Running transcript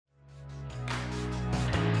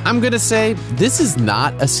I'm going to say this is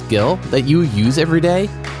not a skill that you use every day,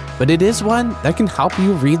 but it is one that can help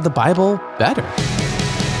you read the Bible better.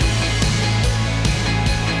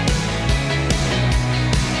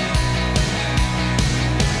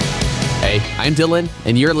 Hey, I'm Dylan,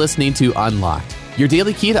 and you're listening to Unlocked, your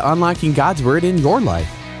daily key to unlocking God's Word in your life.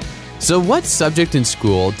 So what subject in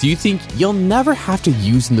school do you think you'll never have to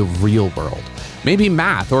use in the real world? Maybe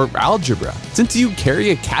math or algebra, since you carry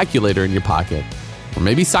a calculator in your pocket. Or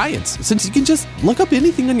maybe science, since you can just look up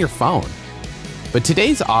anything on your phone. But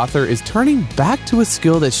today's author is turning back to a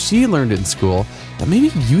skill that she learned in school that maybe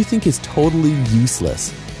you think is totally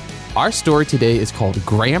useless. Our story today is called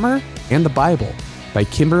Grammar and the Bible by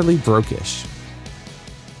Kimberly Brokish.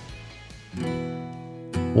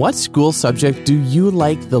 What school subject do you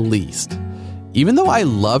like the least? Even though I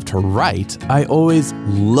love to write, I always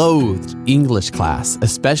loathed English class,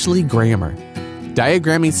 especially grammar.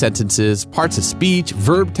 Diagramming sentences, parts of speech,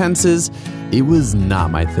 verb tenses, it was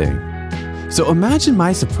not my thing. So imagine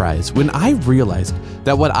my surprise when I realized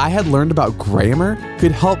that what I had learned about grammar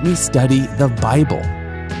could help me study the Bible.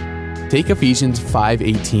 Take Ephesians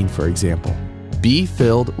 5:18, for example. Be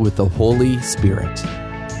filled with the Holy Spirit.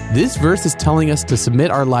 This verse is telling us to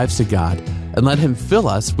submit our lives to God and let Him fill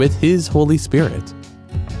us with His Holy Spirit.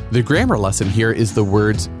 The grammar lesson here is the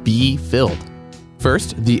words be filled.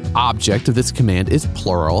 First, the object of this command is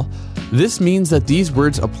plural. This means that these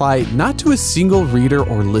words apply not to a single reader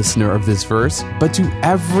or listener of this verse, but to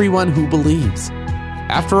everyone who believes.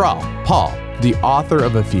 After all, Paul, the author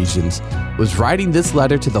of Ephesians, was writing this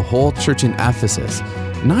letter to the whole church in Ephesus,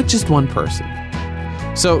 not just one person.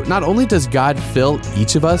 So not only does God fill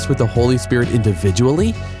each of us with the Holy Spirit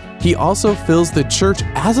individually, He also fills the church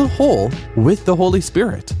as a whole with the Holy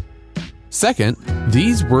Spirit. Second,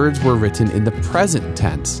 these words were written in the present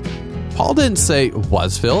tense. Paul didn't say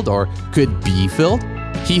was filled or could be filled.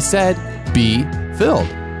 He said be filled.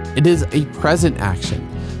 It is a present action.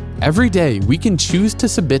 Every day we can choose to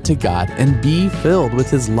submit to God and be filled with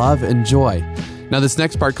His love and joy. Now this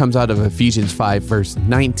next part comes out of Ephesians 5 verse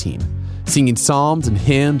 19. Singing psalms and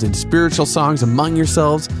hymns and spiritual songs among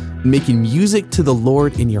yourselves, making music to the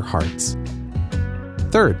Lord in your hearts.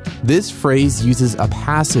 Third, this phrase uses a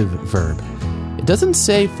passive verb. It doesn't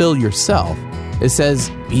say fill yourself, it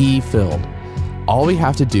says be filled. All we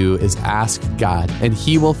have to do is ask God and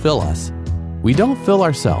He will fill us. We don't fill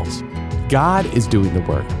ourselves. God is doing the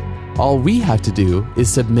work. All we have to do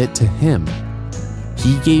is submit to Him.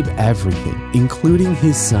 He gave everything, including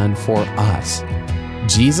His Son, for us.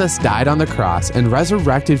 Jesus died on the cross and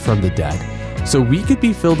resurrected from the dead, so we could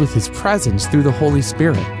be filled with His presence through the Holy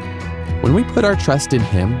Spirit. When we put our trust in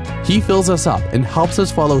Him, He fills us up and helps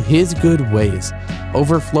us follow His good ways,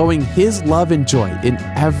 overflowing His love and joy in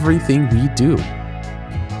everything we do.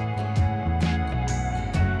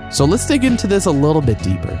 So let's dig into this a little bit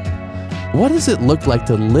deeper. What does it look like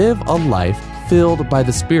to live a life filled by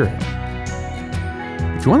the Spirit?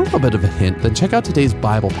 If you want a little bit of a hint, then check out today's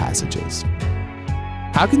Bible passages.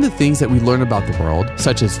 How can the things that we learn about the world,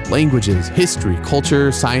 such as languages, history,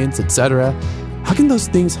 culture, science, etc., how can those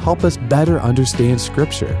things help us better understand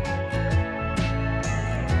Scripture?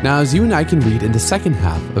 Now, as you and I can read in the second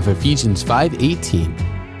half of Ephesians 5:18,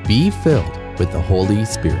 be filled with the Holy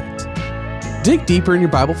Spirit. Dig deeper in your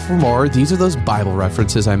Bible for more. These are those Bible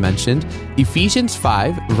references I mentioned. Ephesians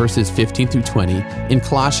 5, verses 15 through 20, and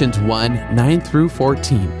Colossians 1, 9 through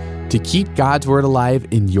 14, to keep God's Word alive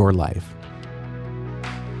in your life.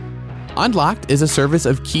 Unlocked is a service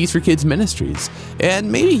of Keys for Kids Ministries,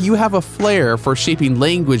 and maybe you have a flair for shaping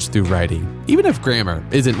language through writing, even if grammar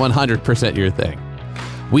isn't 100% your thing.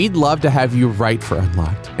 We'd love to have you write for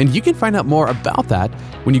Unlocked, and you can find out more about that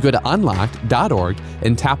when you go to unlocked.org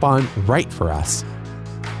and tap on Write for Us.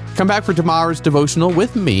 Come back for tomorrow's devotional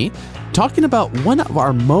with me, talking about one of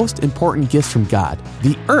our most important gifts from God,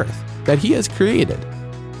 the earth that He has created.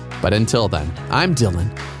 But until then, I'm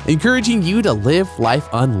Dylan, encouraging you to live life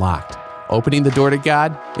unlocked, opening the door to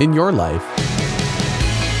God in your life.